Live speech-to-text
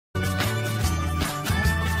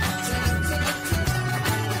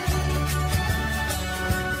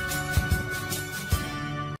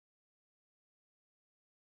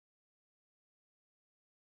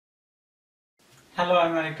Hello,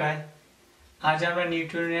 আমি অলেক রায়। আজ আমরা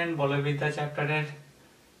নিউটনিয়ান বলবিদ্যা চ্যাপ্টারের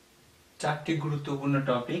চারটি গুরুত্বপূর্ণ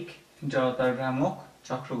টপিক জড়তার ভ্রামক,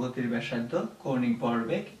 চক্রগতির ব্যাসার্ধ, কৌণিক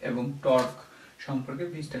ভরবেগ এবং টর্ক সম্পর্কে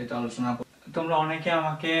বিস্তারিত আলোচনা করব। তোমরা অনেকে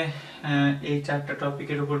আমাকে এই চারটা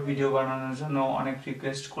টপিকের উপর ভিডিও বানানোর জন্য অনেক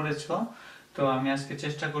রিকোয়েস্ট করেছো, তো আমি আজকে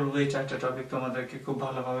চেষ্টা করব এই চারটা টপিক তোমাদেরকে খুব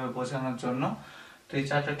ভালোভাবে বোঝানোর জন্য। তো এই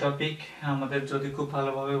চারটা টপিক আমাদের যদি খুব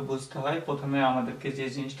ভালোভাবে বুঝতে হয়, প্রথমে আমাদেরকে যে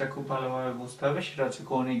জিনিসটা খুব ভালোভাবে বুঝতে হবে সেটা হচ্ছে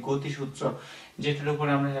কৌণিক গতিসূত্র, যেটার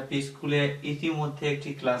উপরে আমরা হ্যাপি স্কুলে ইতিমধ্যে একটি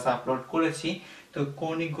ক্লাস আপলোড করেছি। তো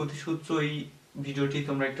কৌণিক গতিসূত্র এই ভিডিওটি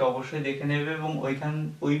তোমরা একটু অবশ্যই দেখে নেবে, এবং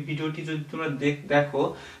ওই ভিডিওটি যদি তোমরা দেখো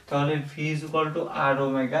তাহলে V is equal to R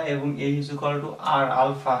omega এবং এ is equal to R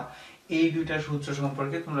alpha, এই দুইটা সূত্র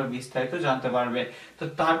সম্পর্কে তোমরা বিস্তারিত জানতে পারবে। তো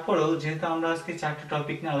তারপরেও যেহেতু আমরা আজকে চারটি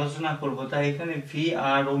টপিক নিয়ে আলোচনা করব, তাই এখানে ভি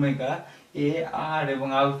আর ওমেগা, এ আর এবং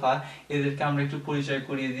আলফা, এদেরকে আমরা একটু পরিচয়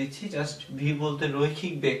করিয়ে দিচ্ছি। জাস্ট ভি বলতে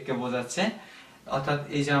রৈখিক বেগকে বোঝাচ্ছে, অর্থাৎ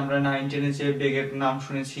এই যে আমরা 9-10 যে বেগের নাম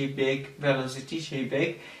শুনেছি, বেগ ভেলোসিটি, সেই বেগ,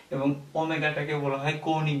 এবং ওমেগাটাকে বলা হয়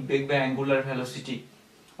কৌণিক বেগ বা অ্যাঙ্গুলার ভেলোসিটি,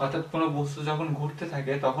 অর্থাৎ কোনো বস্তু যখন ঘুরতে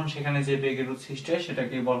থাকে তখন সেখানে যে বেগের সৃষ্টি হয়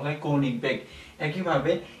সেটাকে বলা হয় কৌণিক বেগ।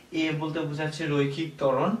 একইভাবে এ বলতে বোঝাচ্ছে রৈখিক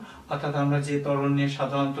ত্বরণ, অর্থাৎ আমরা যে ত্বরণ নিয়ে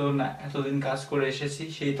সাধারণত এতদিন কাজ করে এসেছি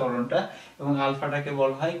সেই ত্বরণটা, এবং আলফাটাকে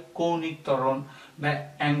বলা হয় কৌণিক ত্বরণ বা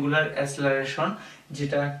অ্যাঙ্গুলার অ্যাসেলারেশন,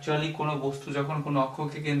 যেটা অ্যাকচুয়ালি কোনো বস্তু যখন কোনো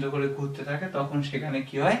অক্ষকে কেন্দ্র করে ঘুরতে থাকে তখন সেখানে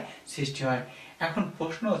কি হয়, সৃষ্টি হয়। এখন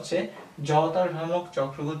প্রশ্ন হচ্ছে জড়তার ভ্রামক,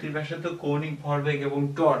 চক্রগতির ব্যাসার্ধ, কৌণিক ভরবেগ এবং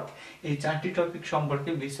টর্ক, এই চারটি টপিক সম্পর্কে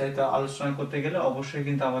বিস্তারিত আলোচনা করতে গেলে অবশ্যই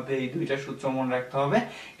কিন্তু আমাদের এই দুইটা সূত্র মনে রাখতে হবে।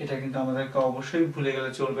 এটা কিন্তু আমাদেরকে অবশ্যই ভুলে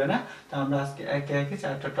গেলে চলবে না। তো আমরা আজকে একে একে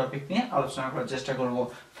চারটা টপিক নিয়ে আলোচনা করার চেষ্টা করব।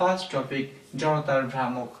 ফার্স্ট টপিক, জড়তার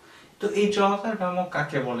ভ্রামক। তো এই জড়তার ভ্রামক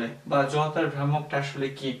কাকে বলে বা জড়তার ভ্রামকটা আসলে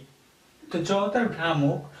কি? তো জড়তার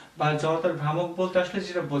ভ্রামক বা জড়তার ভ্রামক বলতে আসলে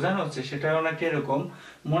যেটা বোঝানো হচ্ছে সেটা অনেকটা এরকম,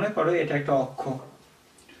 মনে করো এটা একটা অক্ষ,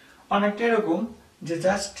 অনেকটা এরকম যে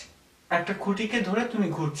জাস্ট একটা খুঁটিকে ধরে তুমি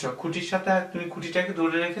ঘুরছো, খুঁটির সাথে তুমি খুঁটিটাকে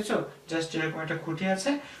ধরে রেখেছো, জাস্ট এরকম একটা খুঁটি আছে,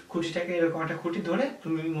 খুঁটিটাকে এরকম একটা খুঁটি ধরে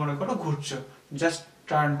তুমি মনে করো ঘুরছো, জাস্ট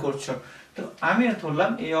টার্ন করছো। তো আমি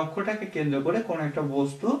ধরলাম এই অক্ষটাকে কেন্দ্র করে কোন একটা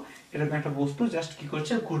বস্তু, এরকম একটা বস্তু জাস্ট কি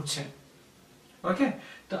করছে, ঘুরছে। ওকে,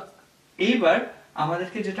 তো এইবার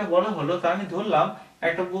আমাদেরকে যেটা বলা হলো, তা আমি ধরলাম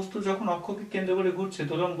একটা বস্তু যখন অক্ষকে কেন্দ্র করে ঘুরছে,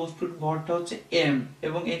 ধরলাম বস্তুর ভরটা হচ্ছে m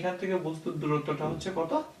এবং এখান থেকে বস্তুর দূরত্বটা হচ্ছে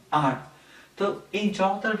কত, r। তো এই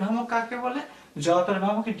জড়তার ভ্রামক কাকে বলে? জড়তার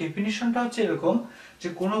ভ্রামকের ডেফিনিশনটা হচ্ছে এরকম যে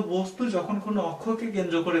কোনো বস্তু যখন কোনো অক্ষকে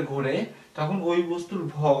কেন্দ্র করে ঘোরে তখন ওই বস্তুর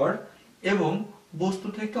ভর এবং বস্তু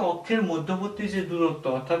থেকে অক্ষের মধ্যবর্তী যে দূরত্ব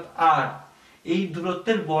অর্থাৎ r, এই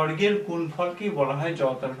দূরত্বের বর্গের গুণফলকেই বলা হয়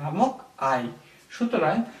জড়তার ভ্রামক i।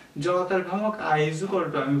 সুতরাং জড়তার ভ্রামক i ইজ ইকুয়াল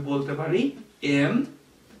টু, আমি বলতে পারি m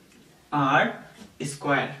r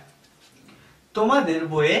স্কয়ার। তোমাদের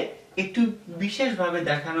বইয়ে একটু বিশেষভাবে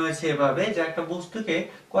দেখানো হয়েছে এভাবে যে একটা বস্তুকে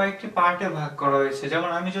কয়েকটি পার্টে ভাগ করা হয়েছে। যেমন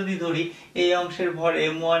আমি যদি ধরি এই অংশের ভর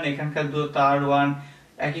m1, এখানকার দূরত্ব r1,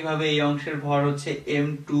 একইভাবে এই অংশের ভর হচ্ছে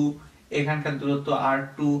m2, এখানকার দূরত্ব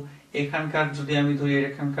r2, এখানকার যদি আমি ধরি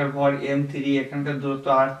এখানকার ভর m3, এখানকার দূরত্ব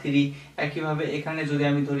r3, একইভাবে এখানে যদি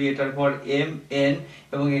আমি ধরি এটার ভর mn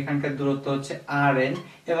এবং এখানকার দূরত্ব হচ্ছে rn,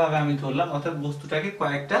 এভাবে আমি ধরলাম, অর্থাৎ বস্তুটাকে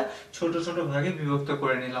কয়েকটা ছোট ছোট ভাগে বিভক্ত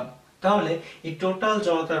করে নিলাম। তাহলে এই টোটাল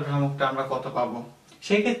জড়তার ভ্রামকটা আমরা কত পাবো?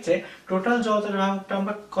 সেই ক্ষেত্রে টোটাল জড়তার ভ্রামকটা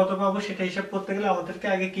আমরা কত পাবো সেটা হিসাব করতে গেলে আমাদেরকে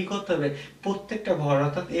আগে কি করতে হবে, প্রত্যেকটা ভর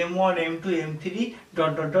অর্থাৎ m1 m2 m3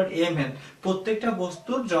 dot dot dot mn, প্রত্যেকটা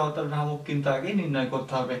বস্তুর জড়তার ভ্রামক কিন্তু আগে নির্ণয়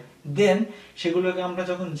করতে হবে। দেন সেগুলোকে আমরা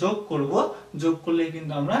যখন যোগ করব, যোগ করলে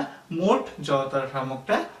কিন্তু আমরা মোট জড়তার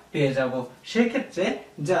ভ্রামকটা পেয়ে যাব। সেই ক্ষেত্রে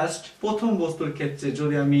জাস্ট প্রথম বস্তুর ক্ষেত্রে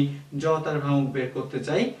যদি আমি জড়তার ভ্রামক বের করতে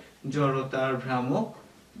চাই, জড়তার ভ্রামক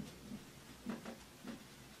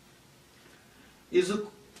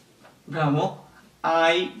ভ্রামক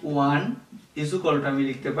I1 ইজ ইকুয়াল টু, আমি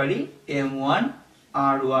লিখতে পারি m1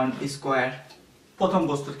 r1 স্কয়ার, প্রথম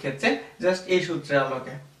বস্তুর ক্ষেত্রে জাস্ট এই সূত্রের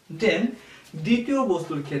আলোকে। দেন দ্বিতীয়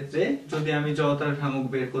বস্তুর ক্ষেত্রে যদি আমি জড়তার ভ্রামক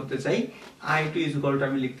বের করতে চাই, I2 ইজ ইকুয়াল টু,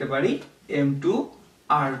 আমি লিখতে পারি m2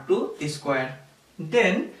 r2 স্কয়ার।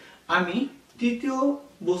 দেন আমি তৃতীয়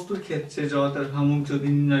বস্তুর ক্ষেত্রে জড়তার ভ্রামক যদি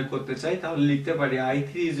নির্ণয় করতে চাই তাহলে লিখতে পারি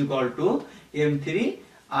I3 is equal to m3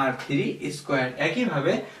 r3 square.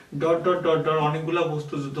 একইভাবে ডট ডট ডট ডট অনেকগুলা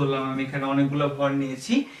বস্তু ধরলাম, আমি এখানে অনেকগুলা ভর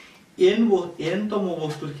নিয়েছি, n তম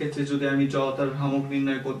বস্তুর ক্ষেত্রে যদি আমি জড়তার ভ্রামক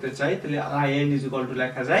নির্ণয় করতে চাই তাহলে in ইজ ইকুয়াল টু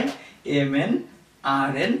লেখা যায় mn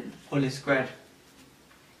rn হোল স্কয়ার।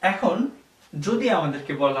 এখন যদি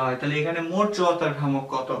আমাদেরকে বলা হয় তাহলে এখানে মোট জড়তার ভ্রামক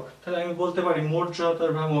কত, তাহলে আমি বলতে পারি মোট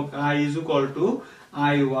জড়তার ভ্রামক I is equal to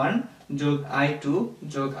I1 যোগ I2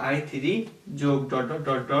 যোগ I3 যোগ ডট ডট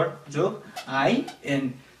ডট ডট যোগ IN।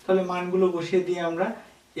 তাহলে মানগুলো বসিয়ে দিয়ে আমরা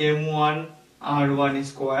M1 R1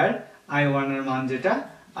 স্কয়ার I1 এর মান যেটা,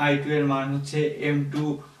 I2 এর মান হচ্ছে M2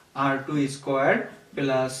 R2 square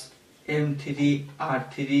plus M3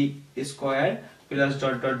 R3 square plus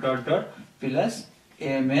dot dot dot dot plus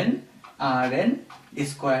Mn Rn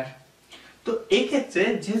square. তো এই ক্ষেত্রে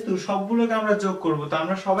যেহেতু সবগুলোকে আমরা যোগ করব, তো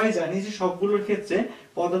আমরা সবাই জানি যে সবগুলোর ক্ষেত্রে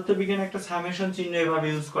পদার্থবিজ্ঞানে একটা সামেশন চিহ্ন এভাবে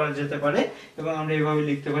ইউজ করা যেতে পারে এবং আমরা এভাবে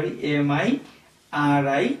লিখতে পারি mi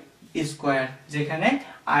ri স্কয়ার, যেখানে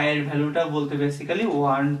i এর ভ্যালুটা বলতে basically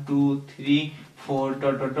 1 2 3 4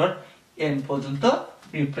 dot dot dot n পর্যন্ত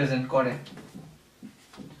রিপ্রেজেন্ট করে।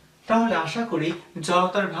 তাহলে আশা করি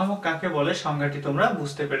জড়তার ভ্রামক কাকে বলে সংজ্ঞাটি তোমরা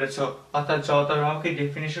বুঝতে পেরেছো। অর্থাৎ জড়তার ভ্রামকের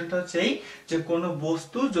ডেফিনিশনটা হচ্ছে এই যে কোনো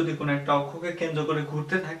বস্তু যদি কোনো একটা অক্ষকে কেন্দ্র করে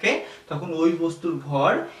ঘুরতে থাকে তখন ওই বস্তুর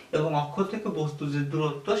ভর এবং অক্ষ থেকে বস্তুর যে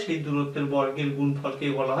দূরত্ব সেই দূরত্বের বর্গের গুণফলকে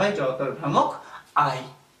বলা হয় জড়তার ভ্রামক I।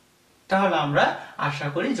 তাহলে আমরা আশা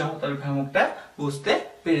করি জড়তার ভ্রামকটা বুঝতে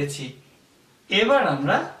পেরেছি। এবার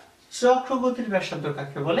আমরা চক্রগতির ব্যাসার্ধ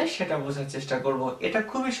কাকে বলে সেটা বোঝার চেষ্টা করব। এটা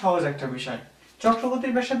খুবই সহজ একটা বিষয়।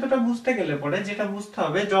 চক্রগতির ব্যাসার্ধটা বুঝতে গেলে পরে যেটা বুঝতে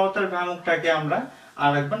হবে জড়তার ভ্রামকটাকে আমরা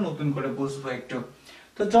আরেকবার নতুন করে বুঝবো একটু।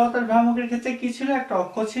 তো জড়তার ভ্রামকের ক্ষেত্রে কি ছিল, একটা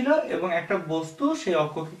অক্ষ ছিল এবং একটা বস্তু সেই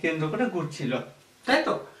অক্ষকে কেন্দ্র করে ঘুরছিল, তাই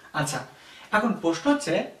তো? আচ্ছা, এখন প্রশ্ন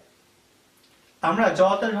হচ্ছে আমরা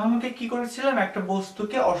জড়তার ভ্রামকে কি করেছিলাম, একটা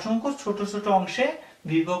বস্তুকে অসংখ্য ছোট ছোট অংশে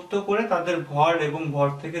বিভক্ত করে তাদের ভর এবং ভর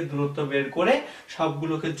থেকে দূরত্ব বের করে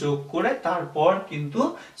সবগুলোকে যোগ করে তারপর কিন্তু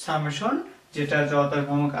সামেশন, যেটা জড়তার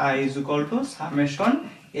ভ্রামক I is equal to summation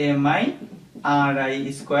mi ri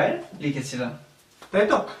square লিখেছিলাম, তাই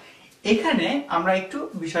তো? এখানে আমরা একটু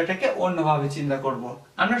বিষয়টাকে অন্যভাবে চিন্তা করব।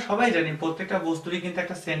 আমরা সবাই জানি প্রত্যেকটা বস্তুরই কিন্তু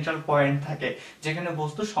একটা সেন্ট্রাল পয়েন্ট থাকে যেখানে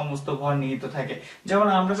বস্তুর সমস্ত ভর নিহিত থাকে। যেমন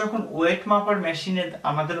আমরা যখন ওয়েট মাপার মেশিনে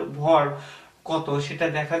আমাদের ভর কত সেটা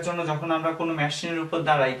দেখার জন্য যখন আমরা কোনো মেশিনের উপর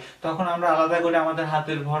দাঁড়াই তখন আমরা আলাদা করে আমাদের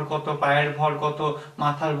হাতের ভর কত, পায়ের ভর কত,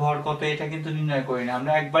 মাথার ভর কত এটা কিন্তু নির্ণয় করি না।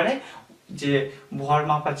 আমরা একবারে যে ভর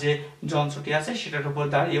মাপার যে যন্ত্রটি আছে সেটার উপর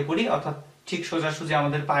দাঁড়িয়ে পড়ি, অর্থাৎ ঠিক সোজাসুজি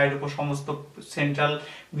আমাদের পায়ের উপর সমস্ত সেন্ট্রাল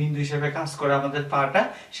বিন্দু হিসেবে কাজ করে আমাদের পাটা,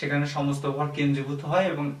 সেখানে সমস্ত ভর কেন্দ্রীভূত হয়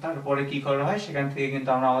এবং তারপরে কি করা হয় সেখান থেকে কিন্তু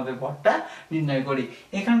আমরা আমাদের ভরটা নির্ণয় করি।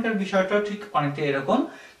 এখানকার বিষয়টা ঠিক অনেকটা এরকম।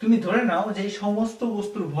 তুমি ধরে নাও যে এই সমস্ত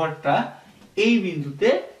বস্তুর ভরটা এই বিন্দুতে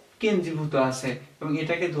কেন্দ্রীভূত আছে এবং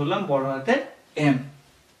এটাকে ধরলাম বড় হাতের M,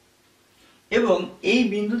 এবং এই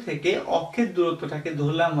বিন্দু থেকে অক্ষের দূরত্বটাকে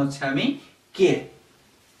ধরলাম হচ্ছে আমি K।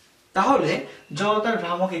 তাহলে জড়তার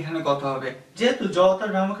ভ্রামক এখানে কত হবে? যেহেতু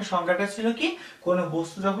জড়তার ভ্রামকের সংজ্ঞাটা ছিল কি, কোন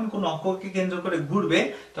বস্তু যখন কোন অক্ষকে কেন্দ্র করে ঘুরবে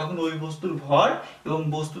তখন ওই বস্তুর ভর এবং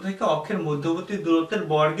বস্তু থেকে অক্ষের মধ্যবর্তী দূরত্বের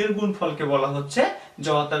বর্গের গুণফলকে বলা হচ্ছে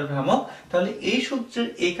জড়তার ভ্রামক। তাহলে এই সূত্রের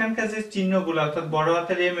এখানকার যে চিহ্নগুলো অর্থাৎ বড়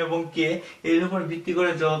হাতের M এবং K এর উপর ভিত্তি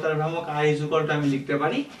করে জড়তার ভ্রামক I is equal to আমি লিখতে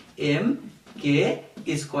পারি M K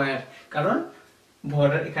স্কয়ার, কারণ ভর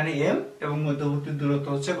এখানে M এবং মধ্যবর্তী দূরত্ব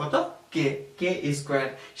হচ্ছে কত, K, K স্কয়ার।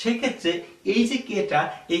 সেই ক্ষেত্রে এই যে Kটা,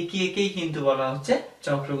 এই K কেই কিন্তু বলা হচ্ছে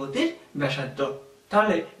চক্রগতির ব্যাসার্ধ।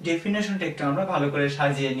 তাহলে ডেফিনেশনটা একটু আমরা ভালো করে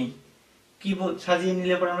সাজিয়ে নিই। কি সাজিয়ে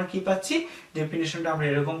নিলে পরে আমরা কি পাচ্ছি? ডেফিনেশনটা আমরা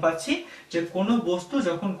এরকম পাচ্ছি যে কোনো বস্তু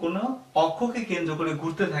যখন কোনো অক্ষকে কেন্দ্র করে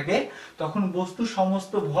ঘুরতে থাকে তখন বস্তুর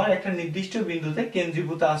সমস্ত ভর একটা নির্দিষ্ট বিন্দুতে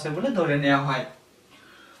কেন্দ্রীভূত আছে বলে ধরে নেওয়া হয়।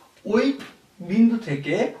 ওই বিন্দু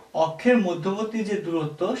থেকে অক্ষের মধ্যবর্তী যে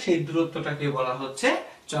দূরত্ব সেই দূরত্বটাকে বলা হচ্ছে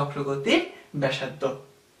চক্রগতির ব্যাসার্ধ।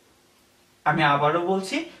 আমি আবারও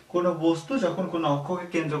বলছি, কোন বস্তু যখন কোন অক্ষকে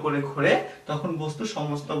কেন্দ্র করে ঘোরে তখন বস্তু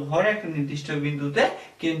সমস্ত ভর একটা নির্দিষ্ট বিন্দুতে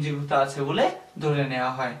কেন্দ্রীভূত আছে বলে ধরে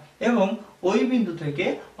নেওয়া হয় এবং ওই বিন্দু থেকে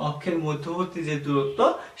অক্ষের মধ্যবর্তী যে দূরত্ব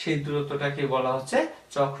সেই দূরত্বটাকে বলা হচ্ছে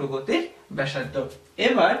চক্রগতির ব্যাসার্ধ।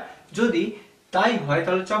 এবার যদি তাই হয়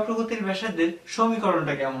তাহলে চক্রগতির ব্যাসার্ধের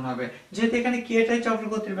সমীকরণটা কেমন হবে? যেহেতু এখানে Kটাই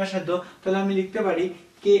চক্রগতির ব্যাসার্ধ তাহলে আমি লিখতে পারি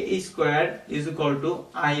K square is equal to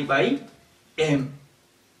I by M,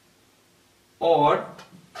 or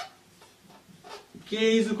K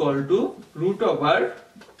is equal to root over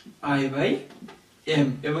I by M,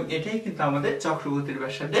 এবং এটাই কিন্তু আমাদের চক্রগতির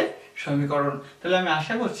ব্যাসার্ধের সমীকরণ। তাহলে আমি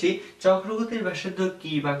আশা করছি চক্রগতির ব্যাসার্ধ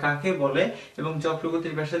কি বা কাকে বলে এবং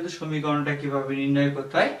চক্রগতির ব্যাসার্ধ সমীকরণটা কিভাবে নির্ণয়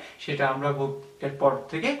করতে হয় সেটা আমরা এরপর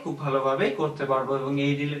থেকে খুব ভালোভাবে করতে পারবো। এবং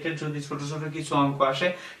এই রিলেটেড যদি ছোট ছোট কিছু অঙ্ক আসে,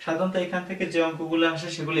 সাধারণত এখান থেকে যে অঙ্কগুলো আসে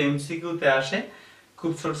সেগুলো MCQ তে আসে,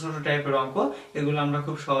 খুব ছোট ছোট টাইপের অঙ্ক, এগুলো আমরা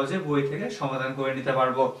খুব সহজে বই থেকে সমাধান করে নিতে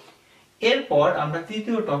পারবো। এরপর আমরা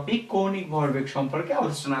তৃতীয় টপিক কৌণিক ভরবেগ সম্পর্কে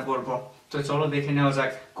আলোচনা করব। তো চলো দেখে নেওয়া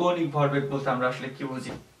যাক কৌণিক ভরবেগ বলতে আমরা আসলে কি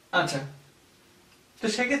বুঝি। আচ্ছা, তো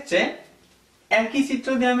সেক্ষেত্রে একই চিত্র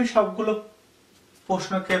দিয়ে আমি সবগুলো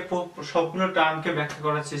প্রশ্নকে সবগুলো টার্মকে ব্যাখ্যা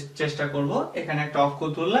করার চেষ্টা করব। এখানে একটা অক্ষ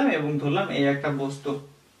ধরলাম এবং ধরলাম এই একটা বস্তু।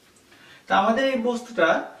 তো আমাদের এই বস্তুটা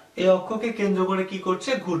এই অক্ষকে কেন্দ্র করে কি করছে,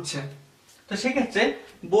 ঘুরছে। তো সেক্ষেত্রে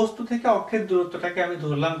বস্তু থেকে অক্ষের দূরত্বটাকে আমি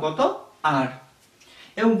ধরলাম কত, আর।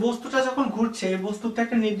 এবং বস্তুটা যখন ঘুরছে, এই বস্তুতে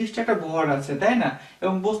একটা নির্দিষ্ট একটা ভর আছে, তাই না?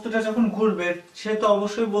 এবং বস্তুটা যখন ঘুরবে, সে তো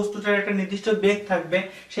অবশ্যই বস্তুটার একটা নির্দিষ্ট বেগ থাকবে,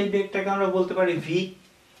 সেই বেগটাকে আমরা বলতে পারি ভি।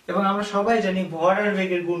 এবং আমরা সবাই জানি ভর আর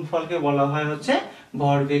বেগের গুণফলকে বলা হয় হচ্ছে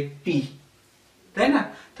ভরবেগ পি, তাই না?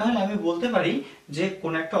 তাহলে আমি বলতে পারি যে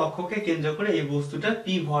কোন একটা অক্ষকে কেন্দ্র করে এই বস্তুটা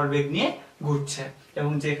পি ভরবেগ নিয়ে ঘুরছে,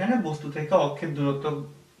 এবং যেখানে বস্তু থেকে অক্ষের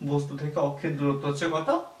দূরত্ব হচ্ছে কত,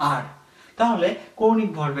 আর। তাহলে কৌণিক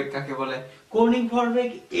ভরবেগ কাকে বলে? কৌণিক ভরবেগ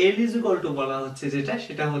L = বলা হচ্ছে যেটা,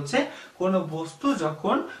 সেটা হচ্ছে কোন বস্তু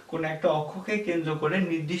যখন কোন একটা অক্ষকে কেন্দ্র করে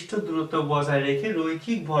নির্দিষ্ট দূরত্ব বজায় রেখে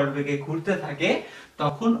রৈখিক ভরবেগে ঘুরতে থাকে,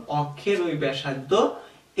 তখন অক্ষের ওই ব্যাসার্ধ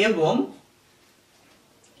এবং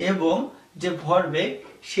এবং যে ভরবেগ,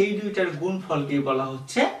 সেই দুইটার গুণফলকে বলা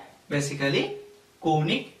হচ্ছে বেসিক্যালি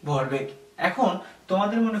কৌণিক ভরবেগ। এখন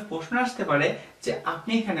তোমাদের মনে প্রশ্ন আসতে পারে যে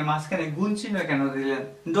আপনি এখানে মাঝখানে গুণ চিহ্ন কেন দিলেন,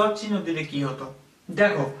 ডট চিহ্ন দিলে কি হতো?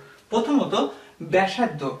 দেখো, প্রথমত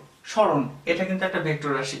ব্যাসার্ধ সরণ, এটা কিন্তু একটা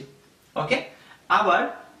ভেক্টর রাশি, ওকে। আবার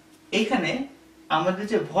এখানে আমাদের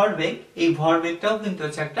যে ভরবেগ, এই ভরবেগটাও কিন্তু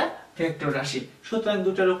হচ্ছে একটা ভেক্টর রাশি, সুতরাং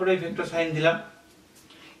দুটার উপরে ভেক্টর সাইন দিলাম।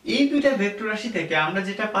 এই দুইটা ভেক্টর রাশি থেকে আমরা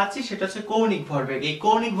যেটা পাচ্ছি সেটা হচ্ছে কৌণিক ভরবেগ। এই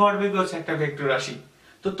কৌণিক ভরবেগ হচ্ছে একটা ভেক্টর রাশি।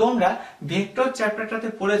 তো তোমরা ভেক্টর চ্যাপ্টারটাতে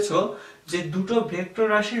পড়েছো যে দুটো ভেক্টর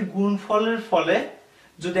রাশির গুণফলের ফলে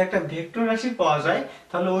যদি একটা ভেক্টর রাশি পাওয়া যায়,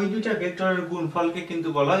 তাহলে ওই দুইটা ভেক্টরের গুণফলকে কিন্তু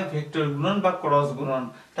বলা হয় ভেক্টর গুণন বা ক্রস গুণন।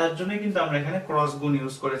 তার জন্য কিন্তু আমরা এখানে ক্রস গুণ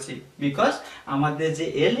ইউজ করেছি, বিকজ আমাদের যে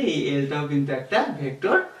এল, এই এলটাও কিন্তু একটা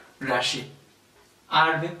ভেক্টর রাশি।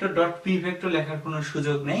 আর ভেক্টর ডট পি ভেক্টর লেখার কোনো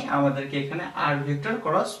সুযোগ নেই, আমাদেরকে এখানে আর ভেক্টর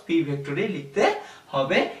ক্রস পি ভেক্টরই লিখতে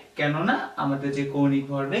হবে, কেননা আমাদের যে কৌণিক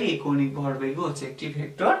ভরবেগ, এই কৌণিক ভরবেগ হচ্ছে একটি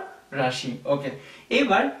ভেক্টর রাশি, ওকে।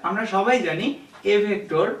 এবার আমরা সবাই জানি এ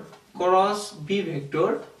vector cross B vector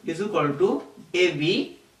is equal to A B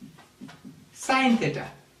sine theta.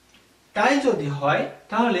 তাই যদি হয়,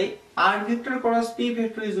 তাহলে আর vector cross P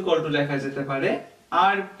vector is equal to লেখা যেতে পারে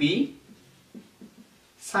আর পি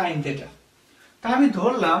সাইন থিটা। তা আমি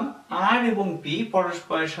ধরলাম আর এবং পি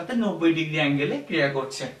পরস্পরের সাথে 90 ডিগ্রি অ্যাঙ্গেলে ক্রিয়া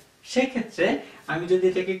করছে। সেক্ষেত্রে আমি যদি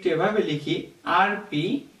এটাকে একটু এভাবে লিখি, আর পি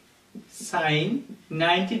সাইন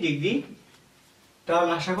 90 ডিগ্রি,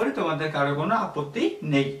 তাহলে আশা করি তোমাদের কারো কোনো আপত্তি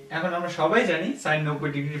নেই। এখন আমরা সবাই জানি সাইন 90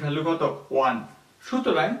 ডিগ্রির ভ্যালু কত, 1।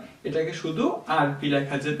 সুতরাং এটাকে শুধু আর পি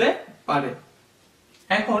লেখা যেতে পারে।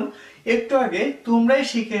 এখন একটু আগে তোমরাই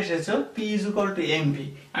শিখে এসেছো P is equal to MV.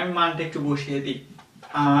 আমি মানটা একটু বসিয়ে দিই,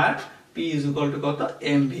 আর পি ইজ ইকুয়াল টু কত,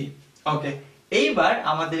 এমভি, ওকে। এইবার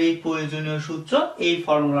আমাদের এই প্রয়োজনীয় সূত্র, এই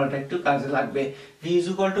ফর্মুলাটা একটু কাজে লাগবে। ভি ইজ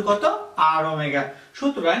ইকুয়াল টু কত, আর ওমেগা।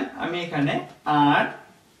 সুতরাং আমি এখানে আর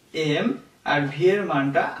এম আর ভি এর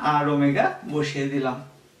মানটা আর ওমেগা বসিয়ে দিলাম,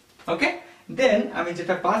 ওকে। দেন আমি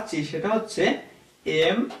যেটা পাচ্ছি সেটা হচ্ছে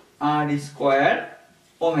এম আর স্কয়ার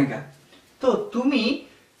ওমেগা। তো তুমি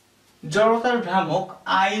জড়তার ভ্রামক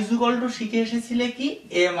আই ইজ ইকুয়াল টু শিখে এসেছিলে কি,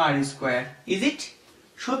 M R square, is it?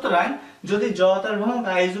 সুতরাং যদি জড়তার ভ্রামক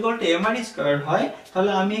I is equal to M R square হয়,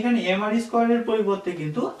 তাহলে আমি এখানে এম আর স্কয়ারের পরিবর্তে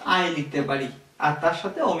কিন্তু আই লিখতে পারি, আর তার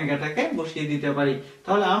সাথে ওমেগাটাকে বসিয়ে দিতে পারি।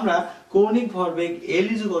 তাহলে আমরা কৌণিক ভরবেগ এল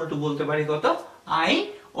ইজ ইকুয়াল টু বলতে পারি কত, আই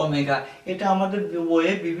ওমেগা। এটা আমাদের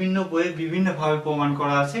বিভিন্ন বইয়ে বিভিন্ন ভাবে প্রমাণ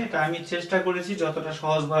করা আছে। এটা আমি চেষ্টা করেছি যতটা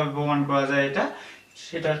সহজ ভাবে প্রমাণ করা যায় এটা,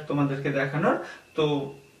 সেটা তোমাদেরকে দেখানোর। তো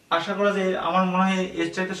আশা করা যায়, আমার মনে হয় এর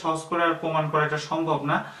চাইতে সহজ করে আর প্রমাণ করা এটা সম্ভব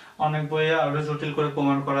না, অনেক বইয়ে আরো জটিল করে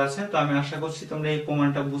প্রমাণ করা আছে। তো আমি আশা করছি তোমরা এই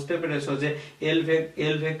প্রমাণটা বুঝতে পেরেছো যে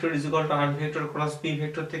এল vector is equal to R vector cross P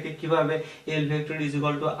vector থেকে কিভাবে এল vector is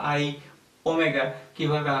equal to I omega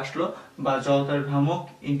কিভাবে আসলো, বা জড়তার ভ্রামক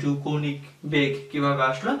ইনটু কৌণিক বেগ কিভাবে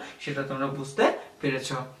আসলো, সেটা তোমরা বুঝতে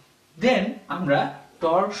পেরেছো। দেন আমরা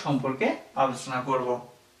টর্ক সম্পর্কে আলোচনা করব।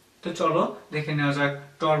 তো চলো দেখে নেওয়া যাক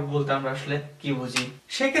টর্ক বলতে আমরা আসলে কি বুঝি।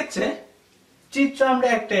 সেক্ষেত্রে চিত্র আমরা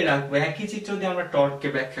একটাই রাখবো, একই চিত্র দিয়ে আমরা টর্ককে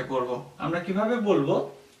ব্যাখ্যা করব। আমরা কিভাবে বলবো,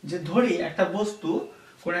 যে ধরি একটা বস্তু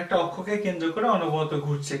কোন একটা অক্ষকে কেন্দ্র করে অনবরত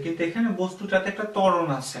ঘুরছে, কিন্তু এখানে বস্তুটাতে একটা ত্বরণ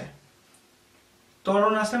আছে।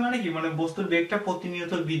 ত্বরণ আছে মানে কি, মানে বস্তুর বেগটা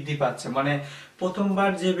প্রতিনিয়ত বৃদ্ধি পাচ্ছে, মানে প্রথমবার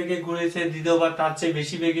যে বেগে ঘুরেছে দ্বিতীয়বার তার চেয়ে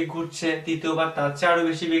বেশি বেগে ঘুরছে, তৃতীয়বার তার চেয়ে আরো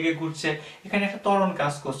বেশি বেগে ঘুরছে। এখানে একটা ত্বরণ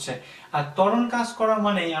কাজ করছে। আর ত্বরণ কাজ করা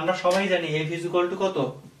মানে আমরা সবাই জানি এফ ইজ ইকুয়াল টু কত,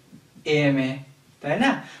 এম এ, তাই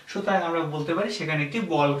না? সুতরাং আমরা বলতে পারি সেখানে একটি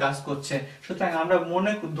বল কাজ করছে। সুতরাং আমরা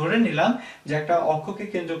মনে ধরে নিলাম যে একটা অক্ষকে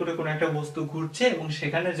কেন্দ্র করে কোনো একটা বস্তু ঘুরছে এবং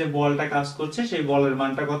সেখানে যে বলটা কাজ করছে সেই বলের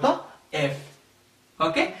মানটা কত, এফ,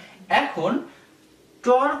 ওকে। এখন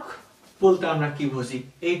টর্ক বলতে আমরা কি বুঝি?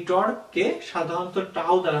 এই টর্ককে সাধারণত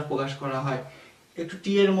টাউ দ্বারা প্রকাশ করা হয়। একটু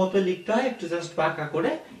টি এর মতো লিখতে হয়, একটু জাস্ট বাঁকা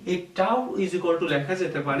করে। এই টাউ ইজ ইকুয়াল টু লেখা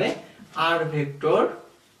যেতে পারে আর ভেক্টর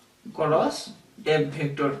ক্রস এফ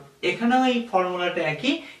ভেক্টর। এখানেও এই ফর্মুলাটা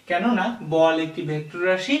একই, কেননা বল একটি ভেক্টর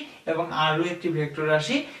রাশি এবং আরও একটি ভেক্টর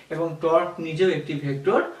রাশি এবং টর্ক নিজেও একটি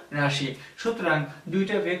ভেক্টর রাশি। সুতরাং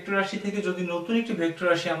দুইটা ভেক্টর রাশি থেকে যদি নতুন একটি ভেক্টর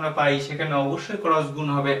রাশি আমরা পাই, সেখানে অবশ্যই ক্রস গুণ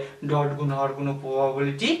হবে, ডট গুণ হওয়ার কোনো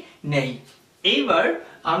প্রবাবিলিটি নেই। এইবার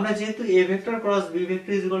আমরা যেহেতু এ vector cross B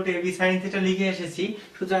vector is equal to AB sin theta লিখে এসেছি,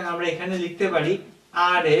 সুতরাং আমরা এখানে লিখতে পারি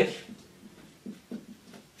আর এফ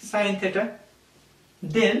sin থিটা।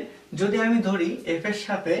 দেন যদি আমি ধরি এফ এর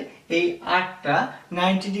সাথে এই আরটা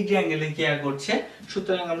 90 ডিগ্রি অ্যাঙ্গেলে কেয়ার করছে,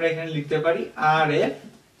 সুতরাং আমরা এখানে লিখতে পারি আর এফ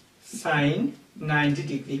sin 90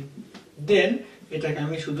 ডিগ্রি। দেন এটাকে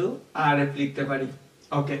আমি শুধু আর এফ লিখতে পারি।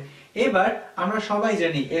 ওকে, এবার আমরা সবাই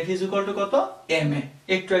জানি এফ ইজ ইকুয়াল টু কত? M A.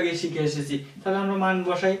 একটু আগে শিখে এসেছি, তাহলে আমরা মান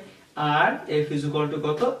বসাই আর এফ ইজ ইকুয়াল টু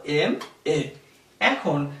কত? M A.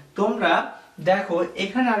 এখন তোমরা দেখো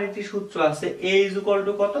এখানে আরেকটি সূত্র আছে, এ ইজ ইকুয়াল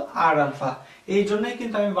টু কত? আর আলফা। এই জন্যই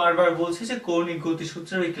কিন্তু আমি বারবার বলছি যে কৌণিক গতি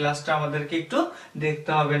সূত্রের এই ক্লাসটা আমাদেরকে একটু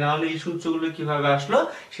দেখতে হবে, না হলে এই সূত্রগুলো কিভাবে আসলো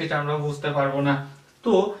সেটা আমরা বুঝতে পারবো না।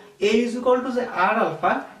 তো এ ইজ ইকুয়াল টু যে আর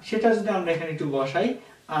আলফা, সেটা যদি আমরা এখানে একটু বসাই,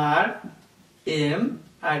 আর M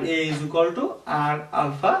R A is equal to R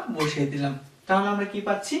alpha বসিয়ে দিলাম, তাহলে আমরা কি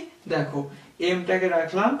পাচ্ছি? দেখো এমটাকে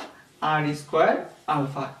রাখলাম আর স্কয়ার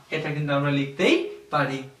আলফা, এটা কিন্তু আমরা লিখতেই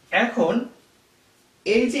পারি। এখন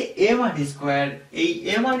এই যে এম আর স্কয়ার, এই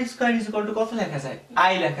M R square is equal to কত লেখা যায়?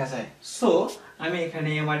 আই লেখা যায়। সো আমি এখানে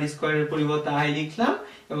এম আর স্কয়ারের পরিবর্তে আই লিখলাম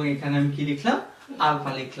এবং এখানে আমি কি লিখলাম?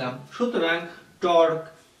 আলফা লিখলাম। সুতরাং torque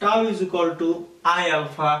tau is equal to I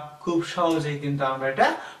alpha, খুব সহজেই কিন্তু আমরা এটা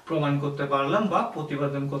প্রমাণ করতে পারলাম বা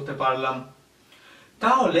প্রতিপাদন করতে পারলাম।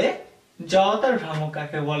 তাহলে জড়তার ভ্রামক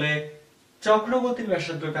কাকে বলে, চক্রগতির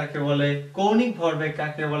ব্যাসার্ধ কাকে বলে, কৌণিক ভরবেগ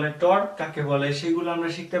কাকে বলে, টর্ক কাকে বলে, সেগুলো আমরা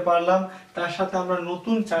শিখতে পারলাম। তার সাথে আমরা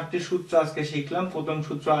নতুন 4টি সূত্র আজকে শিখলাম। প্রথম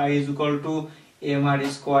সূত্র I is equal to M R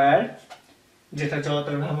square, যেটা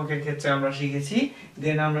জড়তার ভ্রামকের ক্ষেত্রে আমরা শিখেছি।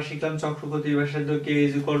 দেন আমরা শিখলাম চক্রগতির ব্যাসার্ধ K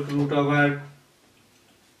is equal to root over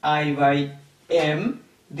I by M।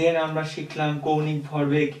 দেন আমরা শিখলাম কৌণিক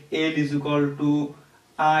ভরবেগ L is equal to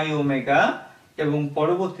I omega, এবং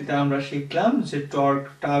পরবর্তীতে আমরা শিখলাম যে torque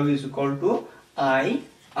tau is equal to I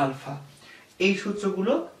alpha. এই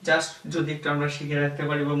সূত্রগুলো জাস্ট যদি একটু আমরা শিখে রাখতে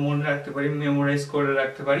পারি বা মনে রাখতে পারি, মেমোরাইজ করে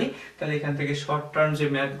রাখতে পারি, তাহলে এখান থেকে শর্ট টার্ম যে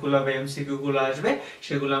ম্যাথগুলো বা এমসিকিউ গুলো আসবে,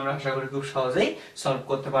 সেগুলো আমরা আশা করি খুব সহজেই সলভ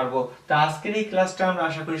করতে পারবো। তো আজকের এই ক্লাসটা আমরা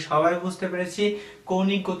আশা করি সবাই বুঝতে পেরেছি।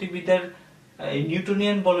 কৌণিক গতিবিদ্যার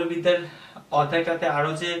নিউটনিয়ান বলবিদ্যার অধ্যায়টাতে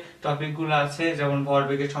আরো যে টপিকগুলো আছে, যেমন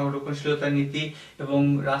ভরবেগের সংরক্ষণশীলতা নীতি এবং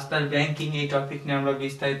রাস্তার ব্যাংকিং, এই টপিক নিয়ে আমরা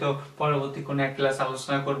বিস্তারিত পরবর্তী কোনো এক ক্লাস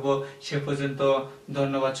আলোচনা করব। সে পর্যন্ত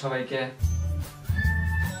ধন্যবাদ সবাইকে।